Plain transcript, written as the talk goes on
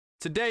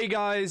Today,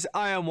 guys,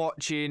 I am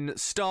watching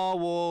Star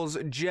Wars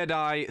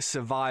Jedi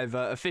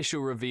Survivor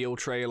official reveal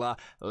trailer.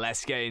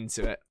 Let's get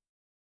into it.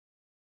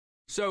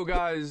 So,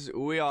 guys,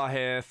 we are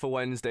here for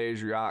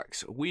Wednesday's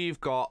Reacts. We've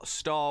got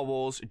Star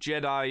Wars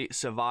Jedi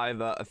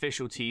Survivor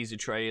official teaser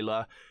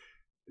trailer.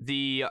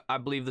 I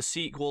believe the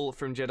sequel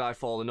from Jedi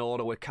Fallen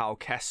Order with Cal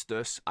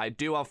Kestis. I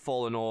do have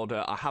Fallen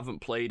Order. I haven't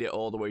played it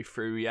all the way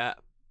through yet.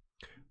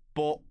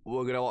 But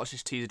we're going to watch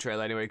this teaser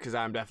trailer anyway, because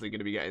I'm definitely going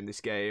to be getting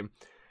this game.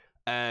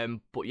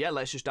 But yeah,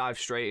 let's just dive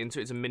straight into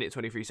it. It's a minute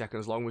 23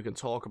 seconds long. We can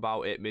talk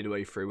about it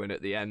midway through and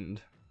at the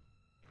end.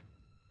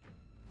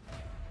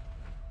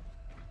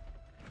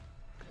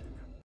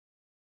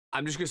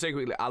 I'm just going to say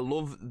quickly, I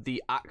love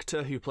the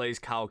actor who plays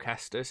Cal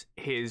Kestis.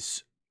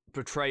 His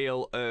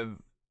portrayal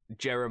of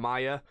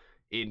Jeremiah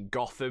in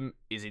Gotham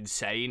is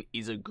insane.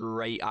 He's a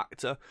great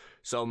actor.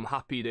 So I'm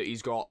happy that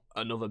he's got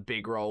another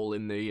big role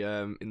in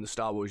the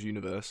Star Wars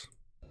universe.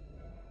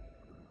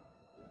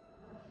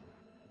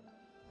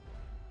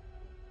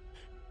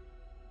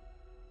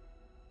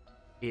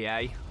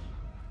 EA.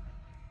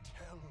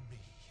 Tell me,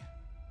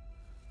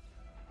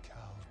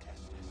 Cal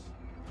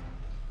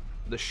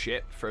Kestis. The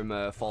ship from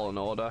Fallen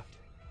Order.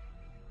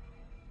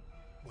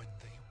 When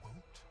they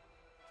won't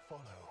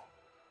follow.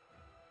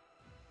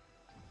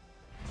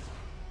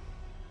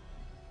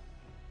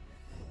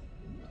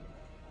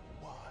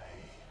 Why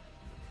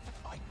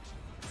fight?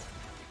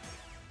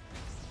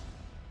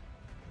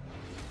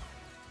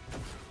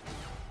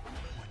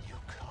 When you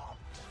can't.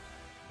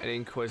 An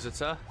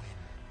Inquisitor.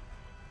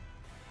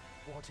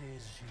 What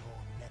is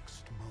your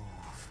next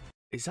move?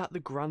 Is that the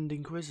Grand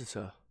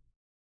Inquisitor?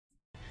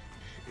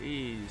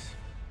 Jeez.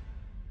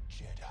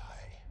 Jedi.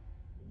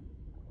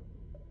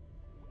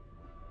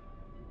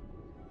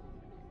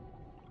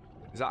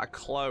 Is that a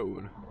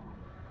clone?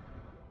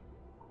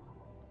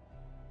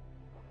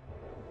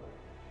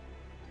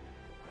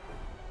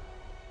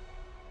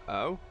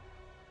 Oh?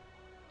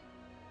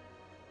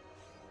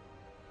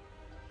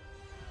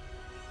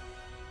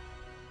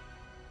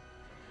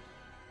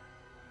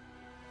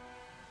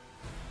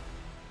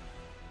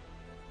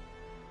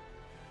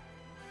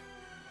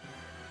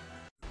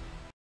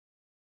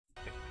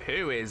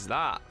 Who is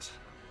that?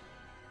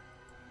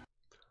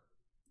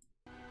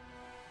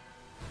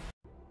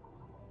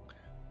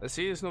 Let's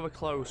see this another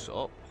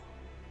close-up.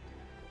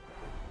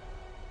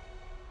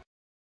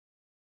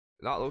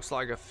 That looks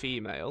like a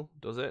female,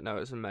 does it? No,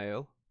 it's a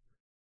male.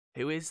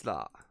 Who is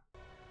that?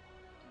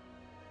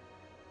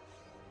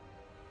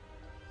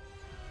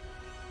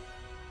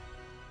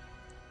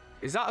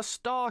 Is that a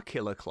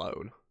Starkiller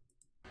clone?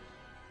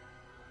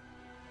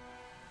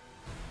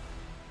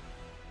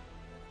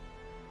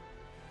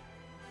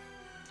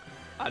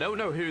 I don't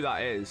know who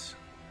that is.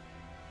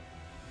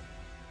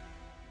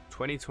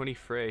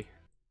 2023.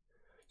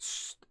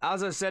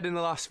 As I said in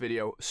the last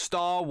video,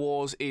 Star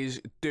Wars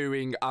is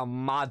doing a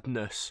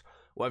madness,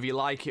 whether you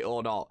like it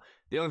or not.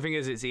 The only thing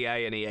is it's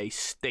EA, and EA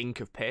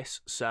stink of piss,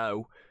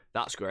 so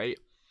that's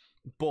great.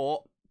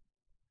 But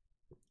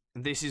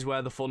this is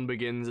where the fun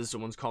begins, as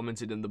someone's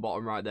commented in the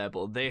bottom right there.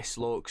 But this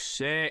looks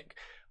sick.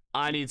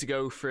 I need to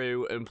go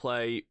through and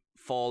play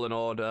Fallen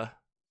Order.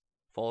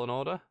 Fallen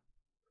Order?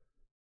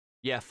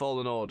 Yeah,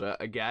 Fallen Order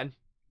again.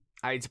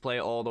 I need to play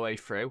it all the way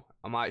through.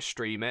 I might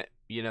stream it.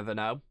 You never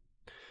know.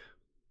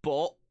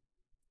 But,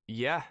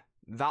 yeah,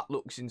 that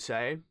looks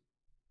insane.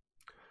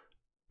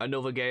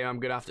 Another game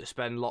I'm going to have to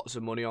spend lots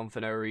of money on for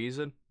no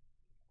reason.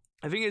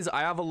 The thing is,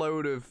 I have a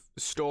load of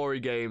story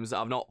games that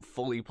I've not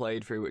fully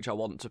played through, which I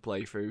want to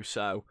play through.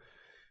 So,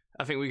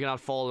 I think we can add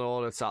Fallen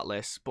Order to that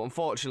list. But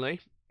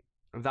unfortunately,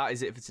 that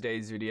is it for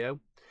today's video.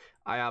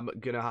 I am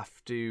going to have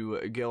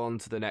to go on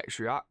to the next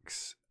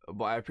reacts.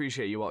 But I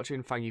appreciate you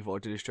watching. Thank you for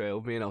watching this trailer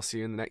with me, and I'll see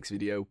you in the next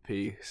video.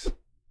 Peace.